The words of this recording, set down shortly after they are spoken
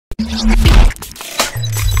Hello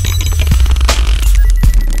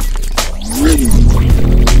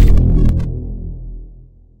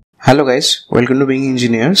guys, welcome to Being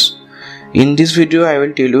Engineers. In this video I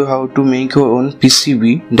will tell you how to make your own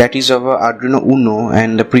PCB, that is our Arduino Uno,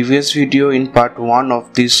 and the previous video in part 1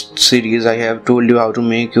 of this series I have told you how to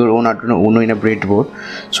make your own Arduino Uno in a breadboard.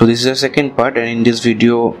 So this is the second part, and in this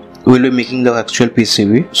video we will be making the actual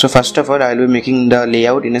PCB. So first of all I will be making the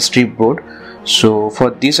layout in a strip board. So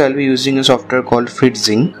for this I will be using a software called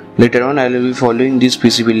Fritzing. Later on I will be following this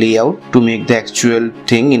PCB layout to make the actual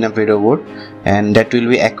thing in a Veroboard, and that will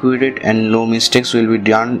be accurate and no mistakes will be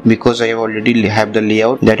done because I have already have the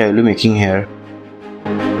layout that I will be making here.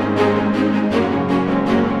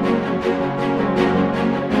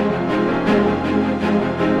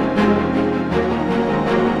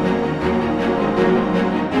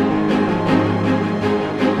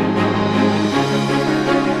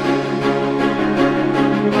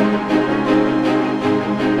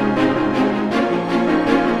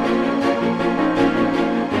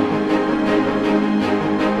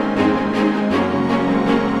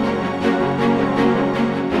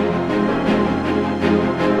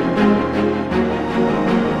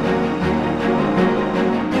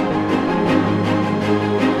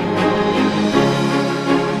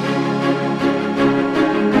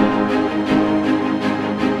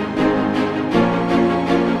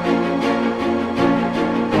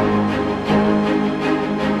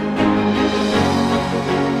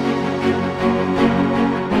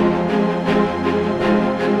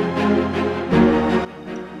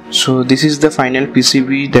 So this is the final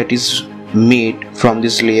PCB that is made from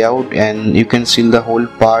this layout, and you can see the whole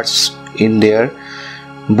parts in there.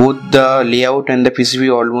 Both the layout and the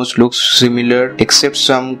PCB almost looks similar except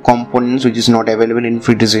some components which is not available in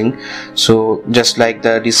Fritzing. So just like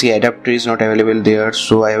the DC adapter is not available there,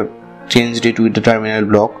 so I have changed it with the terminal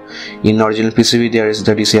block. In original PCB there is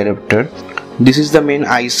the DC adapter. This is the main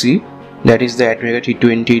IC, that is the Atmega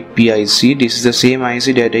T28P IC. This is the same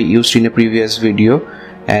IC that I used in a previous video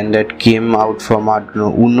and that came out from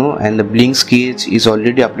Arduino Uno, and the blink sketch is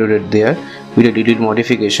already uploaded there with a detailed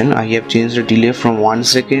modification. I have changed the delay from 1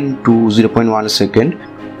 second to 0.1 second.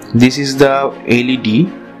 This is the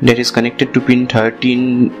LED that is connected to pin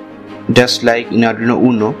 13 just like in Arduino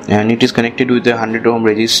Uno, and it is connected with a 100 ohm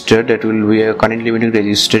resistor that will be a current limiting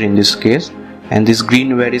resistor in this case, and this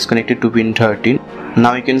green wire is connected to pin 13.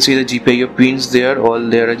 Now you can see the GPIO pins there. All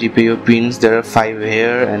there are GPIO pins. There are 5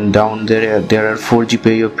 here, and down there are 4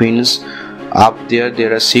 GPIO pins. Up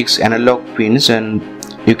there are 6 analog pins, and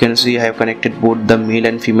you can see I have connected both the male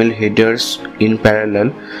and female headers in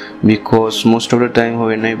parallel, because most of the time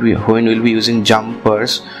when we'll be using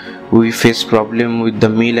jumpers we face problem with the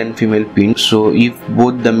male and female pins. So if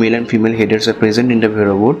both the male and female headers are present in the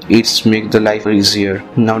Veroboard, it's make the life easier.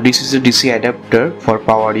 Now this is a DC adapter for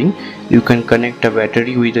powering. You can connect a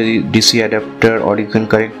battery with a DC adapter, or you can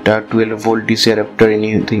connect a 12 volt DC adapter,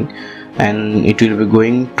 anything, and it will be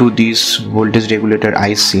going to this voltage regulator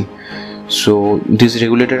IC. So this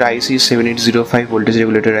regulator IC is 7805 voltage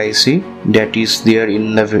regulator IC, that is there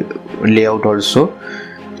in the layout also,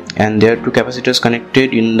 and there are 2 capacitors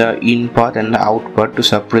connected in the in path and the out path to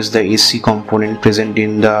suppress the AC component present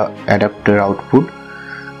in the adapter output.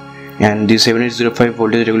 And the 7805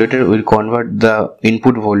 voltage regulator will convert the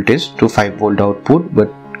input voltage to 5 volt output,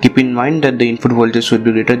 but keep in mind that the input voltage should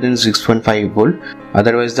be greater than 6.5 volt,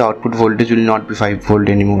 otherwise the output voltage will not be 5 volt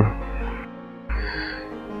anymore.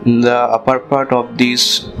 In the upper part of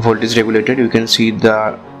this voltage regulator you can see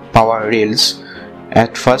the power rails.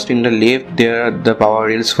 At first in the left there are the power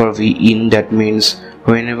rails for V-in, that means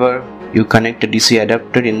whenever you connect a DC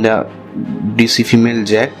adapter in the DC female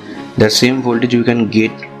jack, the same voltage you can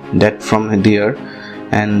get that from there.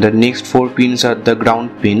 And the next 4 pins are the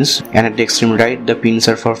ground pins, and at the extreme right the pins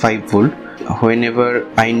are for 5 volt. Whenever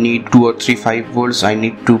I need 2 or 3 5 volts, I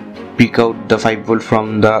need to pick out the 5 volt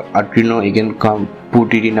from the Arduino, again come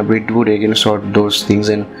put it in a breadboard, again sort those things,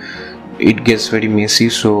 and it gets very messy.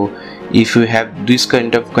 So if you have this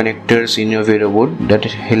kind of connectors in your Veroboard, that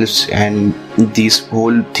helps, and these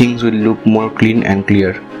whole things will look more clean and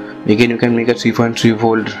clear. Again you can make a 3.3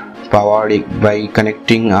 volt power by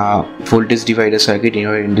connecting a voltage divider circuit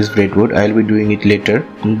in this breadboard. I will be doing it later.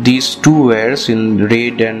 These 2 wires in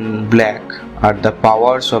red and black are the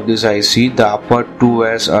powers of this IC. The upper 2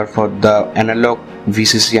 wires are for the analog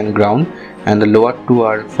VCC and ground, and the lower 2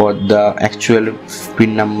 are for the actual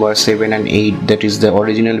pin number 7 and 8, that is the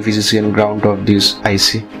original VCC and ground of this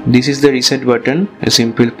IC. This is the reset button, a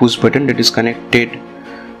simple push button that is connected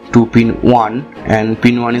to pin 1, and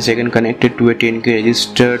pin 1 is again connected to a 10k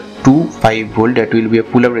resistor to 5 volt, that will be a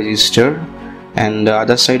pull-up resistor, and the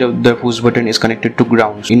other side of the push button is connected to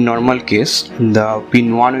ground. In normal case, the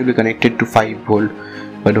pin 1 will be connected to 5 volt,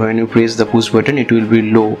 but when you press the push button it will be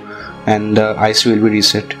low and the IC will be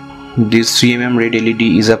reset. This 3mm red LED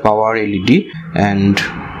is a power LED, and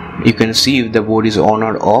you can see if the board is on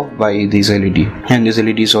or off by this LED, and this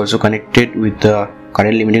LED is also connected with the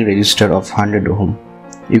current limiting resistor of 100 ohm.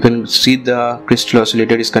 You can see the crystal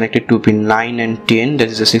oscillator is connected to pin 9 and 10, that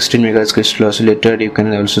is a 16 MHz crystal oscillator. You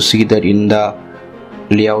can also see that in the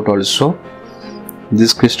layout also.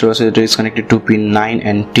 This crystal oscillator is connected to pin 9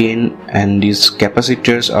 and 10, and these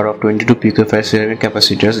capacitors are of 22 picofarad ceramic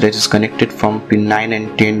capacitors that is connected from pin 9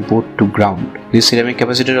 and 10 both to ground. This ceramic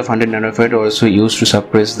capacitor of 100 nanofarad also used to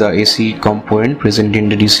suppress the AC component present in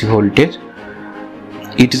the DC voltage.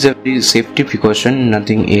 It is a very safety precaution,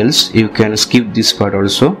 nothing else. You can skip this part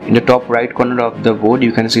also. In the top right corner of the board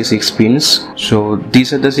you can see 6 pins. So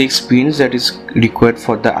these are the 6 pins that is required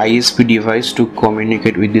for the ISP device to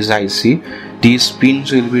communicate with this IC. These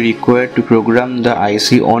pins will be required to program the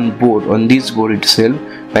IC on this board itself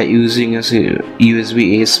by using a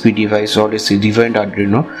USB ASP device or a different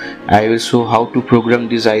Arduino. I will show how to program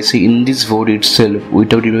this IC in this board itself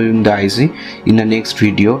without removing the IC in the next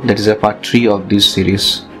video, that is a part 3 of this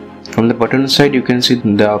series. From the bottom side you can see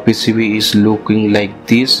the PCB is looking like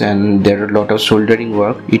this, and there are a lot of soldering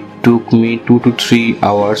work. It took me 2 to 3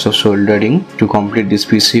 hours of soldering to complete this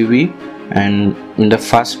PCB, and in the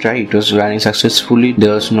first try it was running successfully.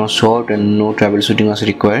 There was no short and no troubleshooting was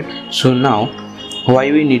required. So now,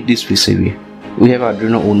 why we need this PCB? We have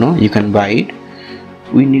Arduino Uno, you can buy it.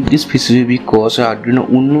 We need this PCB because Arduino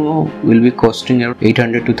Uno will be costing around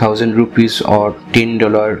 800 to 1000 rupees or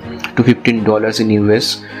 $10 to $15 in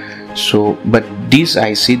US. So but this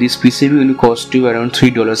IC, this PCB will cost you around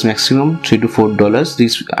 $3 maximum, $3 to $4.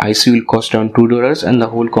 This IC will cost around $2, and the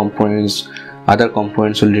whole components, other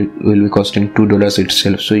components will be costing $2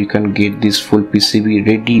 itself. So you can get this full PCB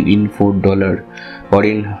ready in $4 or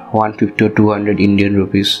in 150 or 200 Indian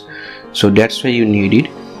rupees. So that's why you need it.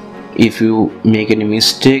 If you make any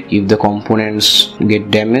mistake, if the components get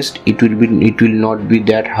damaged, it will not be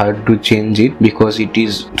that hard to change it, because it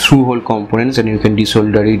is through hole components and you can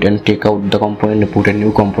desolder it and take out the component and put a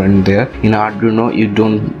new component there. In Arduino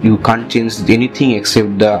you can't change anything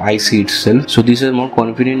except the IC itself. So this is more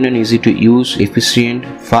convenient and easy to use, efficient,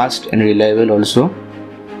 fast and reliable also.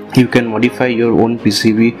 You can modify your own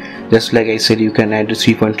PCB, just like I said. You can add a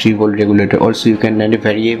 3.3 volt regulator. Also you can add a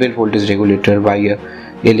variable voltage regulator by a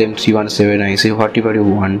LM317 IC. Whatever you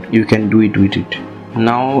want, you can do it with it.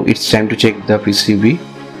 Now it's time to check the PCB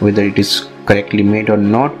whether it is correctly made or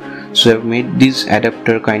not. So I've made this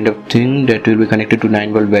adapter kind of thing that will be connected to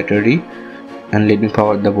 9 volt battery, and let me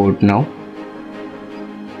power the board now.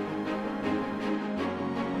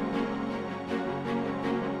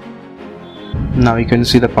 Now you can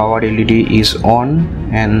see the power LED is on,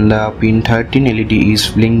 and the pin 13 LED is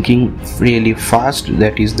blinking really fast.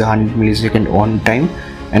 That is the 100 millisecond on time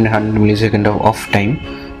and 100 millisecond of off time,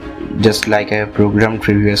 just like I have programmed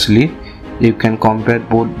previously. You can compare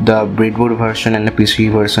both the breadboard version and the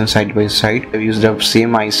PCB version side by side. I've used the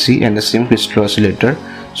same IC and the same crystal oscillator,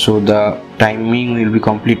 so the timing will be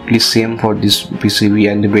completely same for this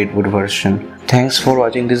PCB and the breadboard version. Thanks for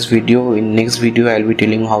watching this video. In next video I'll be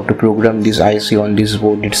telling how to program this IC on this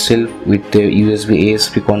board itself with the USB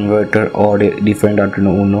ASP converter or a different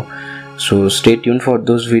Arduino Uno. So stay tuned for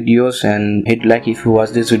those videos, and hit like if you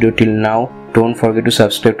watch this video till now. Don't forget to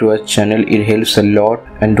subscribe to our channel, it helps a lot.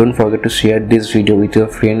 And don't forget to share this video with your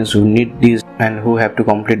friends who need this and who have to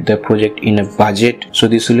complete their project in a budget. So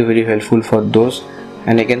this will be very helpful for those.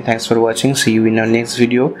 And again, thanks for watching. See you in our next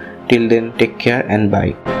video. Till then, take care and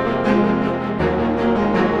bye.